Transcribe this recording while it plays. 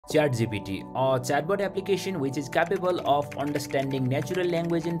ChatGPT, a chatbot application which is capable of understanding natural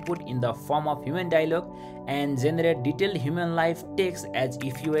language input in the form of human dialogue and generate detailed human life text as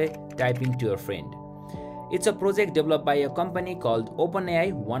if you were typing to your friend. It's a project developed by a company called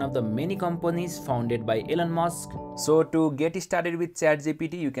OpenAI, one of the many companies founded by Elon Musk. So to get started with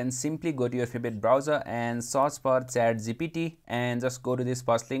ChatGPT, you can simply go to your favorite browser and search for ChatGPT and just go to this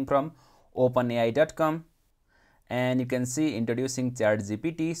first link from openai.com. And you can see introducing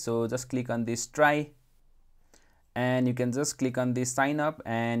ChatGPT. So just click on this try and you can just click on this sign up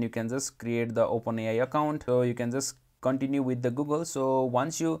and you can just create the OpenAI account. So you can just continue with the Google. So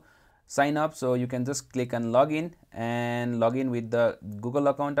once you sign up, so you can just click on login and log in with the Google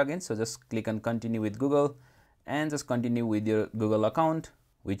account again. So just click on continue with Google and just continue with your Google account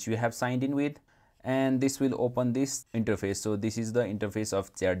which you have signed in with, and this will open this interface. So this is the interface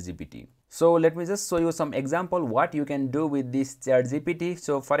of ChatGPT. So let me just show you some example what you can do with this ChatGPT.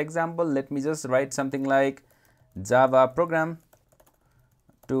 So for example, let me just write something like Java program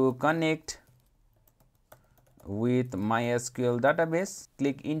to connect with MySQL database.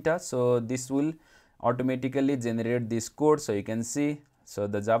 Click enter. So this will automatically generate this code. So you can see, so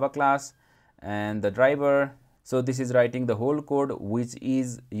the Java class and the driver. So this is writing the whole code which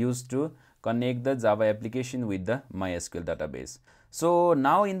is used to connect the Java application with the MySQL database. So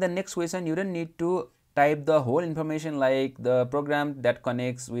now in the next question, you don't need to type the whole information like the program that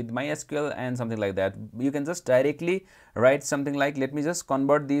connects with MySQL and something like that. You can just directly write something like, let me just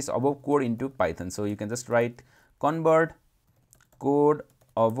convert this above code into Python. So you can just write convert code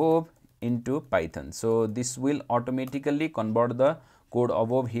above into Python. So this will automatically convert the code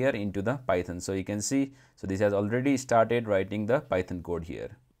above here into the Python. So you can see, so this has already started writing the Python code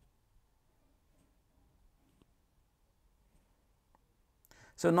here.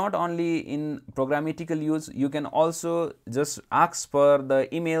 So not only in programmatical use, you can also just ask for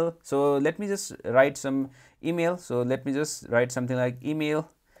the email. So let me just write some email. So let me just write something like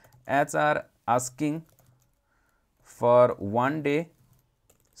email HR asking for 1 day.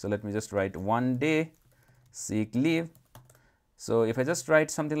 So let me just write 1 day sick leave. So if I just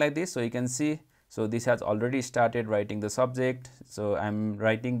write something like this, so you can see, so this has already started writing the subject. So I'm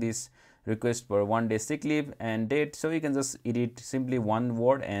writing this request for 1 day sick leave and date. So you can just edit simply one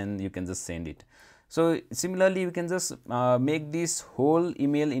word and you can just send it. So similarly, you can just make this whole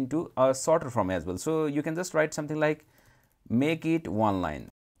email into a shorter form as well. So you can just write something like make it one line.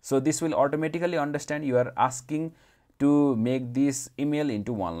 So this will automatically understand you are asking to make this email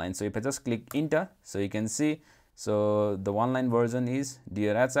into one line. So if I just click enter, so you can see, so the one line version is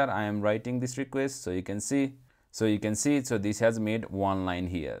dear HR, I am writing this request. So you can see, so this has made one line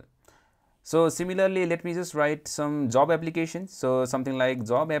here. So similarly, let me just write some job application. So something like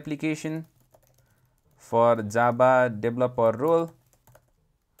job application for Java developer role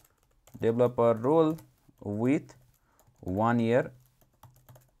with 1 year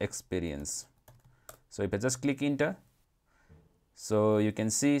experience. So if I just click enter, so you can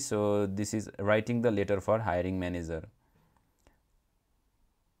see, so this is writing the letter for hiring manager.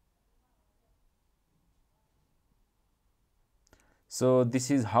 So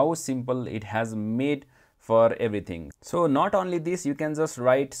this is how simple it has made for everything. So not only this, you can just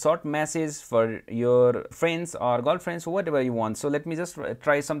write short message for your friends or girlfriends, whatever you want. So let me just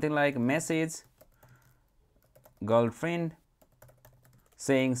try something like message girlfriend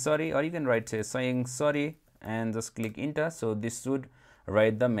saying sorry, or you can write say saying sorry and just click enter. So this should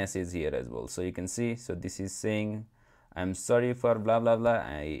write the message here as well. So you can see, so this is saying I'm sorry for blah blah blah,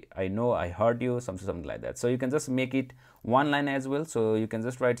 I know I hurt you, something like that. So you can just make it one line as well. So you can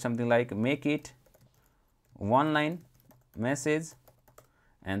just write something like make it one line message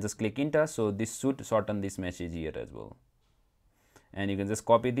and just click enter. So this should shorten this message here as well, and you can just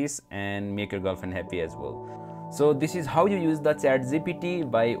copy this and make your girlfriend happy as well. So this is how you use the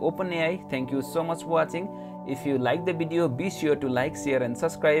ChatGPT by OpenAI. Thank you so much for watching. If you like the video, be sure to like, share and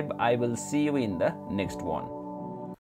subscribe. I will see you in the next one.